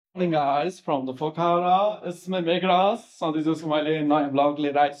Morning guys from the Pokhara. It's my mesmerizing. सधैँ जस्तो मैले नयाँ vlog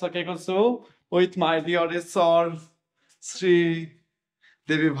लिएर आइसकेको छु with my dear sir Shri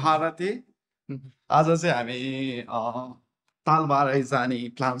देवी भारती. आज चाहिँ हामी तालबारे जाने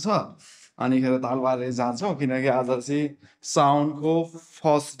प्लान छ. अनिखेर तालबारे जान्छौँ किनकि आज चाहिँ साउनको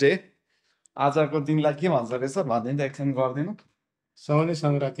फर्स्ट डे. आजको दिनलाई के भन्छ रहेछ भनिदिनु एक्सप्लेन गरिदिनु. साउने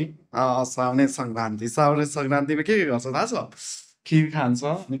संक्रान्ति. साउने संक्रान्ति. साउने संक्रान्तिमा के गर्छ थाहा छ? खिर खान्छ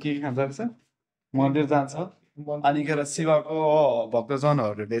अनि के खान्छ रहेछ मन्दिर जान्छ अनिखेर शिवको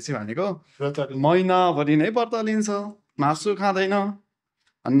भक्तजनहरूले चाहिँ भनेको महिनाभरि नै व्रत लिन्छ मासु खाँदैन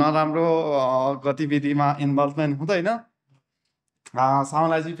नराम्रो गतिविधिमा इन्भल्भमेन्ट हुँदैन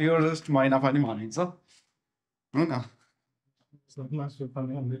साउनलाई चाहिँ प्योरेस्ट महिना पनि भनिन्छ हैन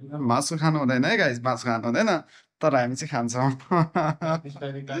मासु खानु हुँदैन है गाइस मासु खानु हुँदैन तर हामी चाहिँ खान्छौँ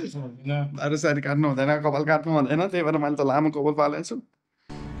दारुसारी काट्नु हुँदैन कपाल काट्नु हुँदैन त्यही भएर मैले त लामो कपाल पालेको छु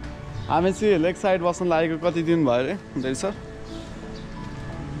हामी चाहिँ लेक साइड बस्न लागेको कति दिन भयो अरे हुँदैछ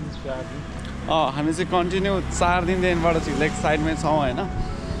हामी चाहिँ कन्टिन्यू 4 दिनदेखिबाट चाहिँ लेक साइडमै छौँ होइन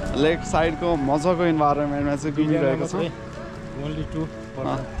लेक साइडको मजाको इन्भाइरोमेन्टमा चाहिँ घुमिरहेको छ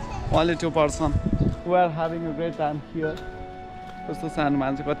only 2 person we are having a great time here कस्तो सानो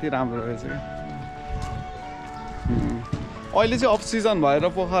मान्छे कति राम्रो रहेछ अहिले चाहिँ अफ सिजन भएर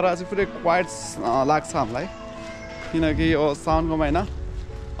पोखरा चाहिँ पुरै क्वाइट लाग्छ हामीलाई किनकि यो साउनको महिना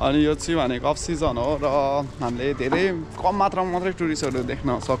अनि यो चाहिँ भनेको अफ सिजन हो र हामीले धेरै कम मात्रामा मात्रै टुरिस्टहरू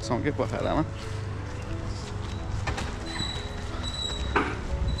देख्न सक्छौँ कि पोखरामा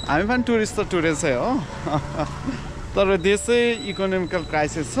हामी पनि टुरिस्ट त टुरिस्टै हो तर देशै इकोनोमिकल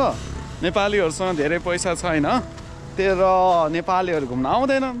क्राइसिस छ नेपालीहरूसँग धेरै पैसा छैन तर नेपालीहरू घुम्न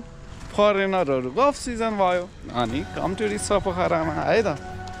आउँदैनन् फरेनरहरूको अफ सिजन भयो अनि कम टुरिस्ट छ पोखरामा है त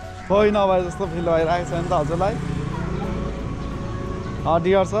कोही नभए जस्तो फिल भइरहेको छ नि त हजुरलाई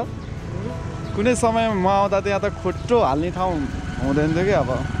डियर सर कुनै समयमा म आउँदा त्यहाँ त खुट्टो हाल्ने ठाउँ हुँदैन थियो कि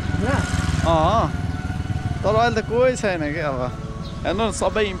अब तर अहिले त कोही छैन कि अब हेर्नु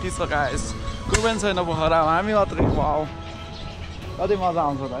सबै इम्टी छ गाइस कोही पनि छैन पोखरामा हामी मात्रै वाउ कति मजा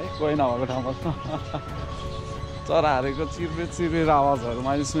आउँछ त है कोही नभएको ठाउँमा चराहरूको चिर्बिर आवाजहरू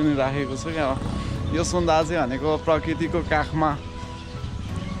मैले सुनिराखेको छु क्या यो सुन्दा चाहिँ भनेको प्रकृतिको काखमा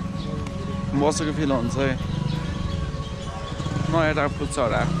बसेको फिल हुन्छ है न एउटा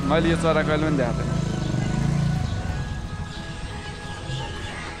चरा मैले यो चरा कहिले पनि देखाएको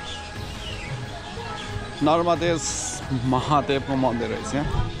थिएन नर्मदेश महादेवको मन्दिर रहेछ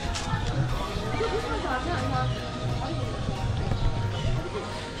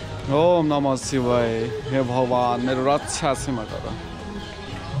ओम नमः शिवाय हे भगवान मेरो रक्षा सीमा गर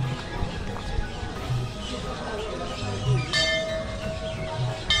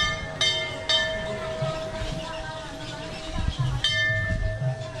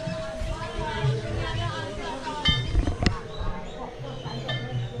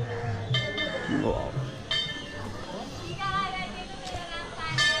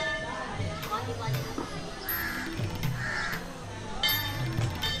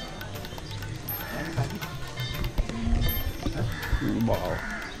Wow.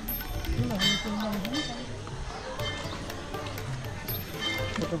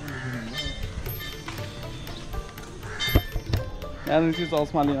 यहाँनिर चाहिँ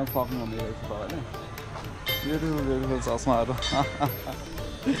चस्मा लिन सक्नुहुने रहेछ तपाईँले ब्युटिफुल चस्माहरू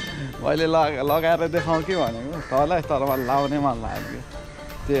मैले लगाएर देखाउँ कि भनेको तँलाई तर मलाई लाउने मन लाग्यो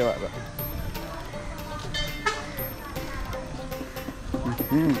त्यही भएर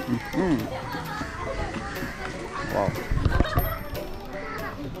wow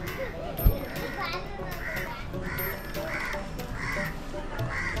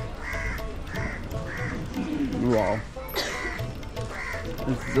Wow,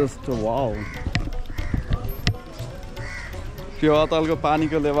 it's just wow. त्यो अतलको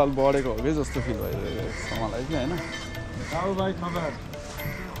पानीको लेभल बढेको हो कि जस्तो फिल भइरहेको छ मलाई कि हैन आउ भाइ खबर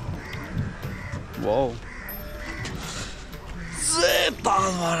wow say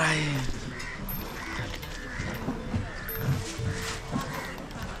तालबारे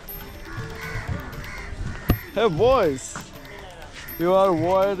Hey boys, you are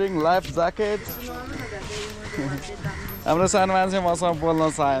wearing life jacket. हाम्रो सानो मान्छे मसँग बोल्न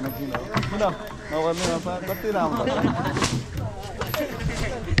चाहेन किन नबोल्ने मसँग कति राम्रो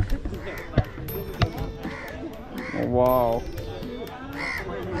wow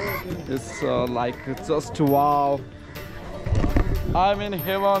it's like just wow I'm in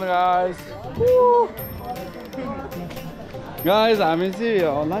heaven guys हामी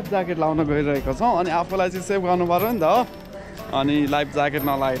चाहिँ लाइफ ज्याकेट लाउन गइरहेको छौँ अनि आफूलाई चाहिँ सेभ गर्नु पर्यो नि त अनि लाइफ ज्याकेट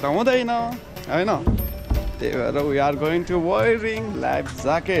नलागे त हुँदैन हैन We are going to wearing life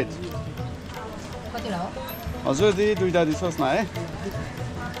jacket. हजुर दी दुईटा दिनुहोस् न है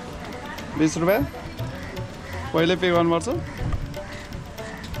 20 रुपैयाँ पहिले पे गर्नुपर्छ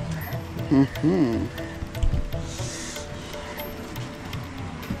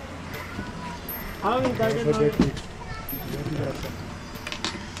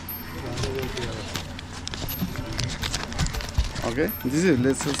Okay, this is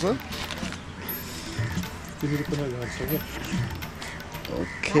less sir.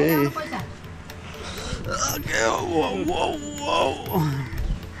 Okay. Okay, whoa.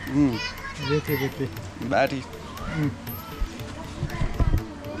 Batty.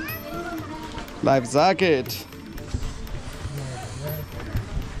 Life jacket.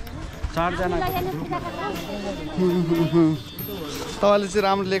 चारजना तपाईँले चाहिँ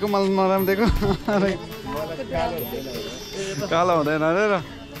राम्रो लिएको मलाई नराम्रो दिएको कालो हुँदैन अरे र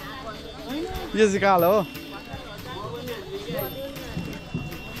यो चाहिँ कालो हो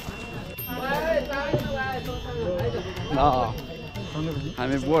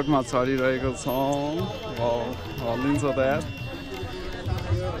हामी बोटमा चढिरहेको छौँ हल्लिन्छ त यार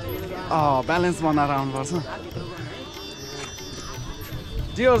ब्यालेन्स बनाएर आउनुपर्छ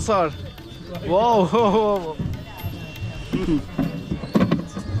Dear sir, whoa.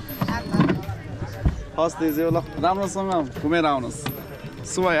 हस् दिदी ल राम्रोसँग घुमेर आउनुहोस्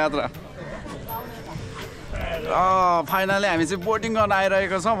शुभ यात्रा फाइनली हामी चाहिँ बोटिङ गर्न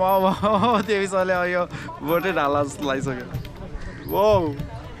आइरहेको छौँ त्यो विषयले यो बोटै ढाला जस्तो लागिसक्यो वो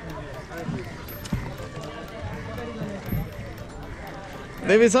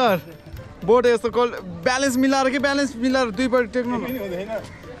देवी सर बोट यस्तो ब्यालेन्स मिलाएर कि ब्यालेन्स मिलाएर दुईपट्टि टेक्नु न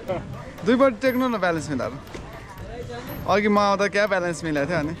दुईपट्टि टेक्नु न ब्यालेन्स मिलाएर अघि म आउँदा क्या ब्यालेन्स मिलाएको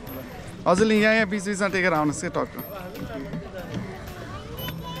थियो अनि हजुरले यहाँ बिच बिचमा टेकेर आउनुहोस् कि टक्क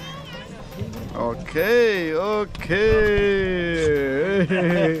ओके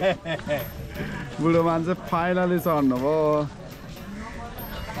बुढो मान्छे फाइनली चढ्नु भयो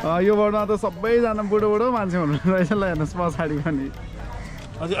यो बोटमा त सबैजना बुढो मान्छे हुनु रहेछ ल हेर्नुहोस् पछाडि पनि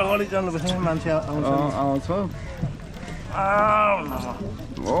अझै अगाडि जानुपर्छ मान्छे आउँछ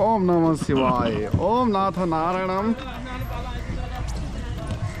ओम नमः शिवाय ओम नाथ नारायणम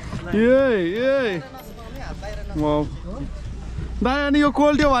ए वाउ दाइ अनि यो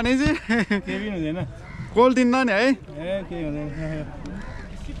कोल्ट्यो भने चाहिँ केही पनि हुँदैन कोल्टिन्न नि है केही हुँदैन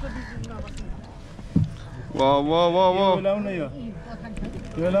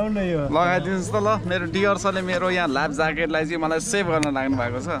लगाइदिनुहोस् त ल मेरो डियर सरले मेरो यहाँ लाइफ ज्याकेटलाई चाहिँ मलाई सेभ गर्न लाग्नु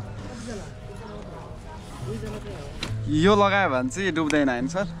भएको छ यो लगायो भने चाहिँ डुब्दैन होइन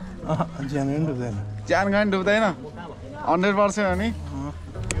सर ज्यान गयो नि डुब्दैन 100% हो नि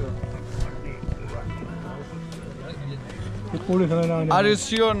आर यु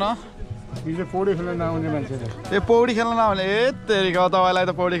स्योर न पौडी खेल्न नआउने मान्छेले ए पौडी खेल्न नआउने ए तेरिका तपाईँलाई त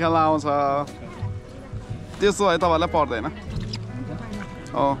पौडी खेल्न आउँछ त्यसो है तपाईँलाई पर्दैन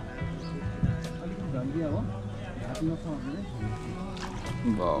Wow.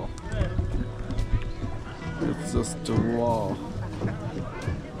 It's just wow.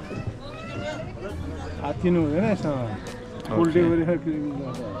 हात्तिनु हुँदैन यसमा उल्टी गरिरहेको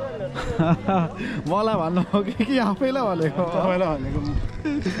मलाई भन्नु हो कि आफैलाई भनेको तपाईँलाई भनेको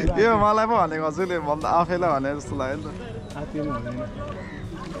यो मलाई पो भनेको हजुरले भन्दा आफैलाई भने जस्तो लाग्यो नि त हात्तिनु हुँदैन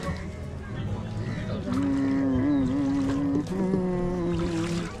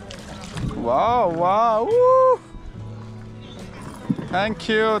Wow, woo! Thank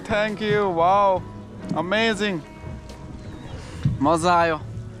you, wow, amazing. मजा आयो.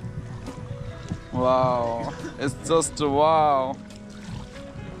 Wow, it's just wow.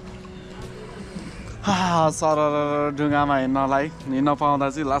 सरर ढुङ्गामा हिँड्न पाउँदा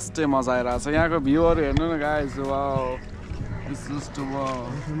चाहिँ लास्टै मजा आइरहेको छ यहाँको भ्यूहरू हेर्नु न guys wow it's just wow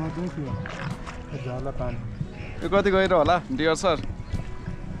यो कति गहिरो होला डियर सर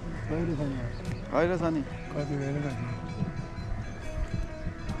गहिरो छ नि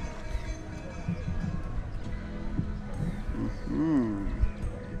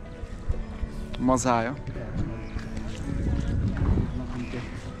मजा आयो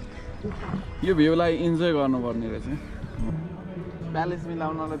यो भ्यूलाई इन्जोय गर्नुपर्ने रहेछ ब्यालेन्स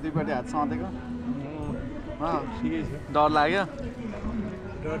मिलाउनलाई दुईपट्टि हात समातेको डर लाग्यो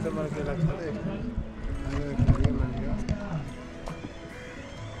डर त मलाई के लाग्छ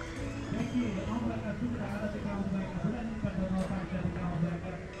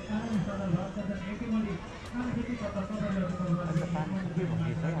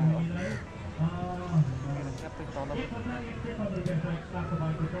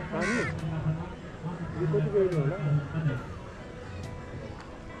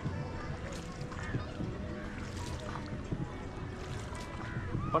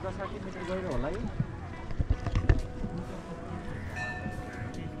 50-60 मिटर गहिरो होला यो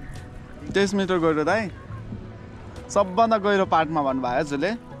 23 मिटर गहिरो दाइ सबभन्दा गहिरो पार्टमा भन्नुभयो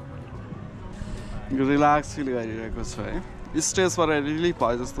हजुरले रिल्याक्स फिल गरिरहेको छु है स्ट्रेसबाट रिलिफ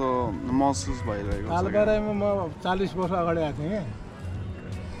भयो जस्तो महसुस भइरहेको छ कालबारामा म 40 वर्ष अगाडि आएको थिएँ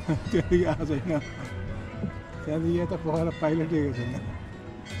त्यतिकै आएको छैन त्यहाँदेखि यता पोखरा पाइलटेको छैन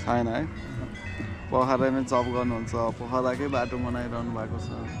छैन है पोखरामै जब गर्नुहुन्छ पोखराकै बाटो बनाइरहनु भएको छ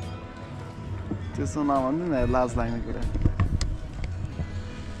त्यस्तो नभन्नु न लाज लाग्ने कुरा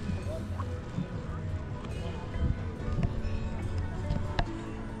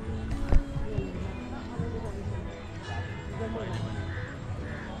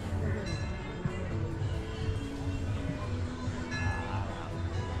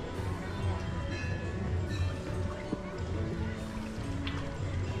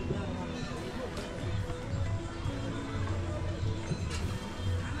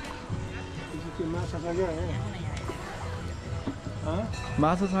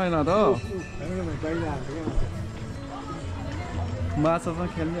माछा छैन त माछासँग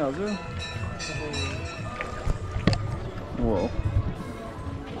खेल्ने हजुर हो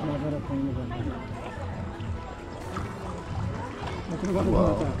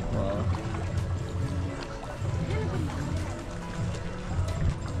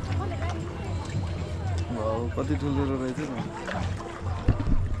कति ठुल्ठुलो रहेछ नि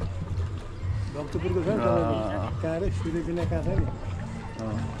भक्तपुरको छ काँडै सुरे बिना काँछ नि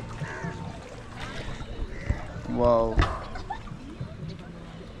वाउ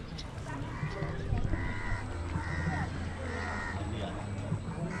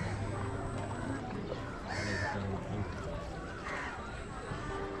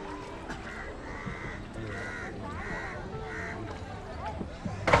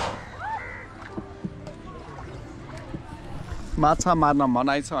माछा मार्न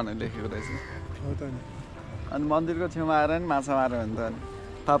मनाइ छ भनेर लेखेको रहेछ अनि मन्दिरको छेउमा आएर नि माछा मार्यो भने त अनि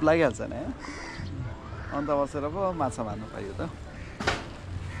पाप लागिहाल्छ नि है अन्त बसेर पो माछा मार्नु पाइयो त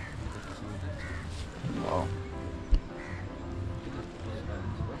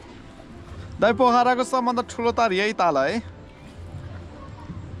दाइ पोखराको सबभन्दा ठुलो ताल यही ताल है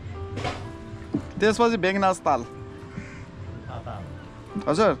त्यसपछि बेगनास ताल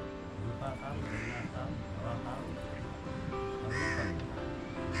हजुर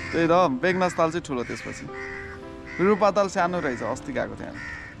त्यही त बेगनास ताल चाहिँ ठुलो त्यसपछि रूपा ताल सानो रहेछ अस्ति गएको थिएँ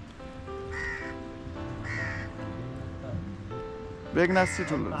बेगनास चाहिँ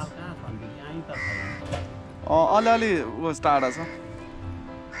ठुलो रहेछ अलिअलि ऊ टाढा छ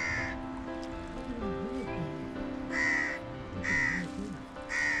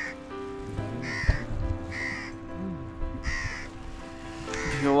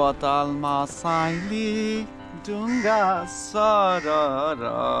तालमा साइली डुङ्गा सरर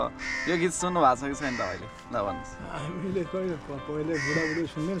यो गीत सुन्नु भएको छ कि छैन तपाईँले ल भन्नुहोस् हामीले पहिले बुढाबुढी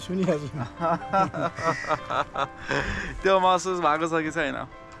सुन्ने सुनिहाल्छु त्यो महसुस भएको छ कि छैन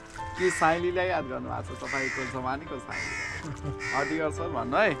कि साइलीलाई याद गर्नु भएको छ तपाईँको जमानीको साइली हटिगर सर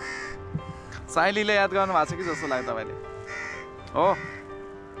भन्नु है साइलीले याद गर्नु भएको छ कि जस्तो लाग्यो तपाईँले हो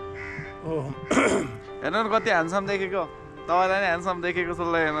हेर्नु न कति ह्यान्डसम देखेको तपाईँलाई नै ह्यान्डसम देखेको जस्तो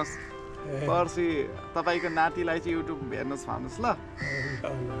हेर्नुहोस् पर्सि तपाईँको नातिलाई चाहिँ युट्युब हेर्नुहोस् भन्नुहोस् ल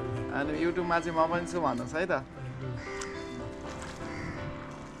अनि युट्युबमा चाहिँ म पनि छु भन्नुहोस् है त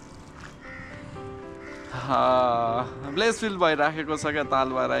ब्लेस फिल भइराखेको छ क्या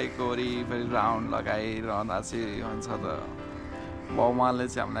तालबाराईको वरिपरि राउन्ड लगाइरहँदा चाहिँ हुन्छ त भगवान्ले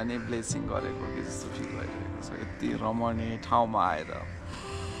चाहिँ हामीलाई नै ब्लेसिङ गरेको कि जस्तो फिल भइरहेको छ यति रमणीय ठाउँमा आएर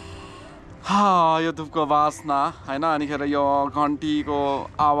यो धुपको बास्ना होइन अनिखेर यो घन्टीको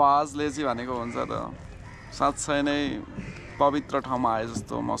आवाजले चाहिँ भनेको हुन्छ त साँच्चै नै पवित्र ठाउँमा आए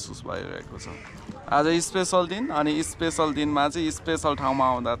जस्तो महसुस भइरहेको छ आज स्पेसल दिन अनि स्पेसल दिनमा चाहिँ स्पेसल ठाउँमा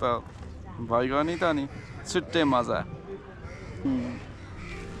आउँदा त भइगयो नि त नि छुट्टै मजा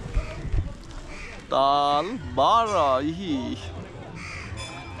ताल बाह्र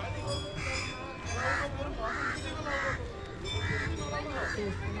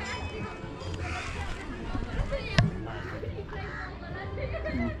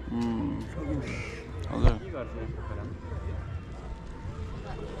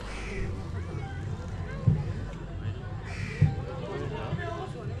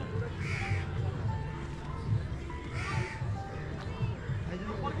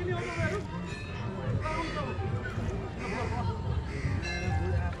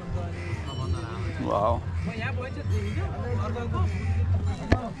Wow.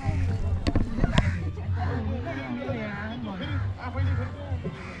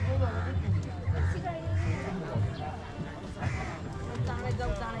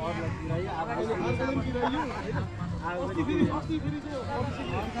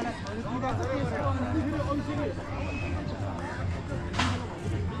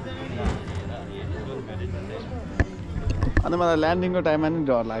 अनि मलाई ल्यान्डिङको टाइममा नि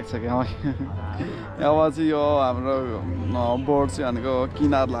डर लाग्छ क्या अब चाहिँ यो हाम्रो बोर्ड चाहिँ भनेको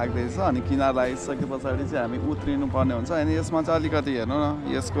किनार लाग्दैछ अनि किनार लागिसके पछाडि चाहिँ हामी उत्रिनु पर्ने हुन्छ अनि यसमा चाहिँ अलिकति हेर्नु न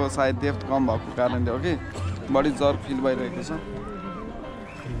यसको सायद डेप्थ कम भएको कारणले हो कि बढी जर्क फिल भइरहेको छ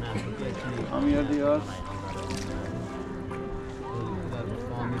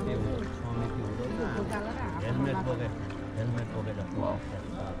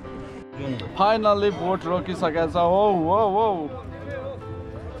फाइनल्ली बोट रोकिसकेको छ हो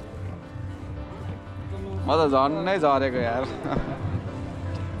म त झन्नै झरेको यार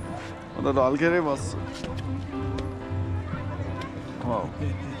म त ढल्केरै बस्छु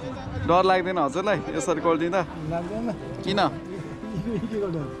डर लाग्दैन हजुरलाई यसरी कोल्दिँदा किन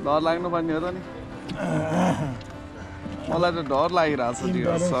डर लाग्नुपर्ने हो त नि मलाई त डर लागिरहेको छ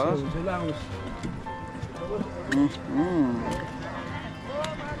डियर सर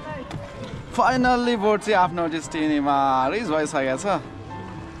फाइनल्ली बोट चाहिँ आफ्नो डेस्टिनीमा रिच भइसकेको छ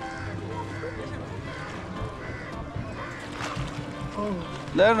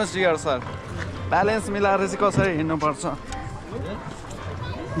ल हेर्नुहोस् डियर सर ब्यालेन्स मिलाएर चाहिँ कसरी हिँड्नुपर्छ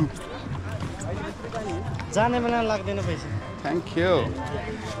जाने बेला लाग्दैन पैसा थ्याङ्क यू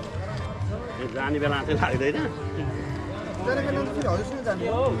जाने बेला चाहिँ लाग्दैन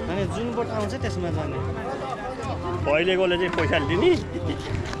अनि जुन बोट आउँछ त्यसमा जाने पहिलेकोले चाहिँ पैसा लिने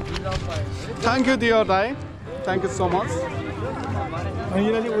थ्याङ्क यू डियर दाइ thank you so much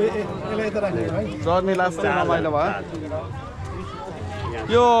journey last चाहिँ रमाइलो भयो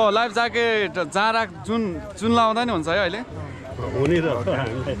यो लाइफ ज्याकेट जहाँ राख जुन लाउँदा नि हुन्छ है अहिले हुने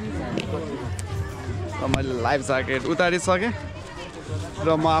त मैले लाइफ ज्याकेट उतारिसकेँ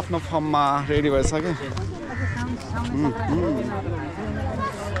र म आफ्नो फर्ममा रेडी भइसकेँ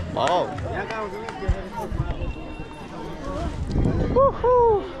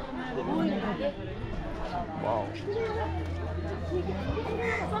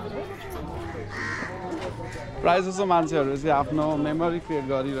प्रायः जसो मान्छेहरू चाहिँ आफ्नो मेमोरी क्रिएट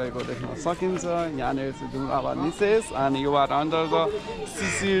गरिरहेको देख्न सकिन्छ यहाँनिर चाहिँ ढुङ्गामा निषेध अनि you are under the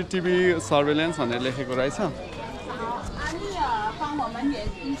CCTV surveillance भनेर लेखेको रहेछ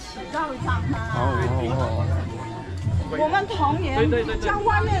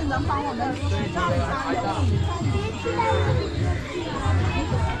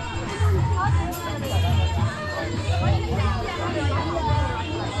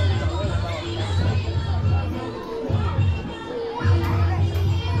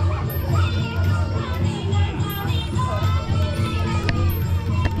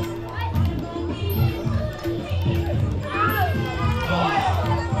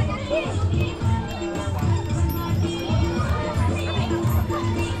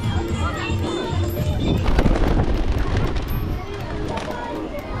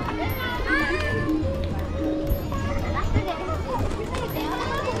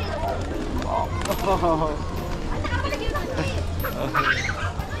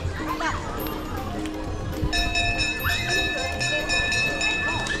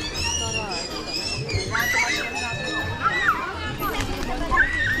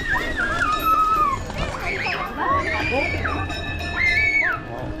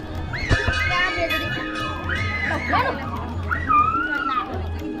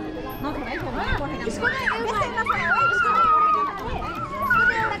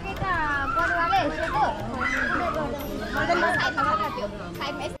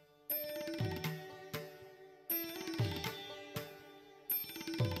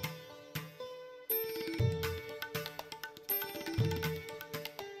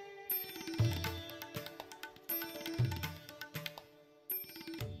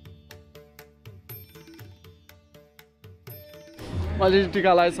मैले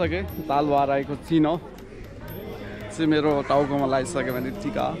टिका लगाइसकेँ ताल भराएको चिनो चाहिँ मेरो टाउकोमा लगाइसक्यो भने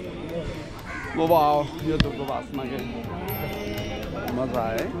टिका बाबा यो धुपको बासमा के मजा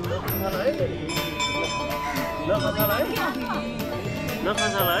आयो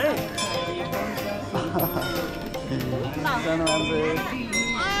सानो मान्छे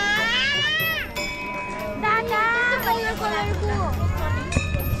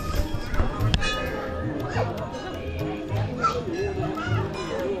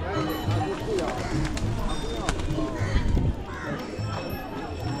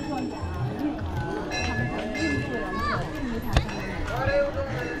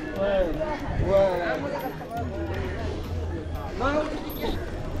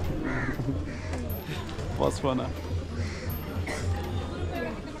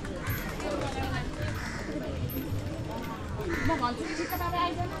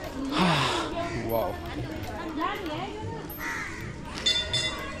वाउ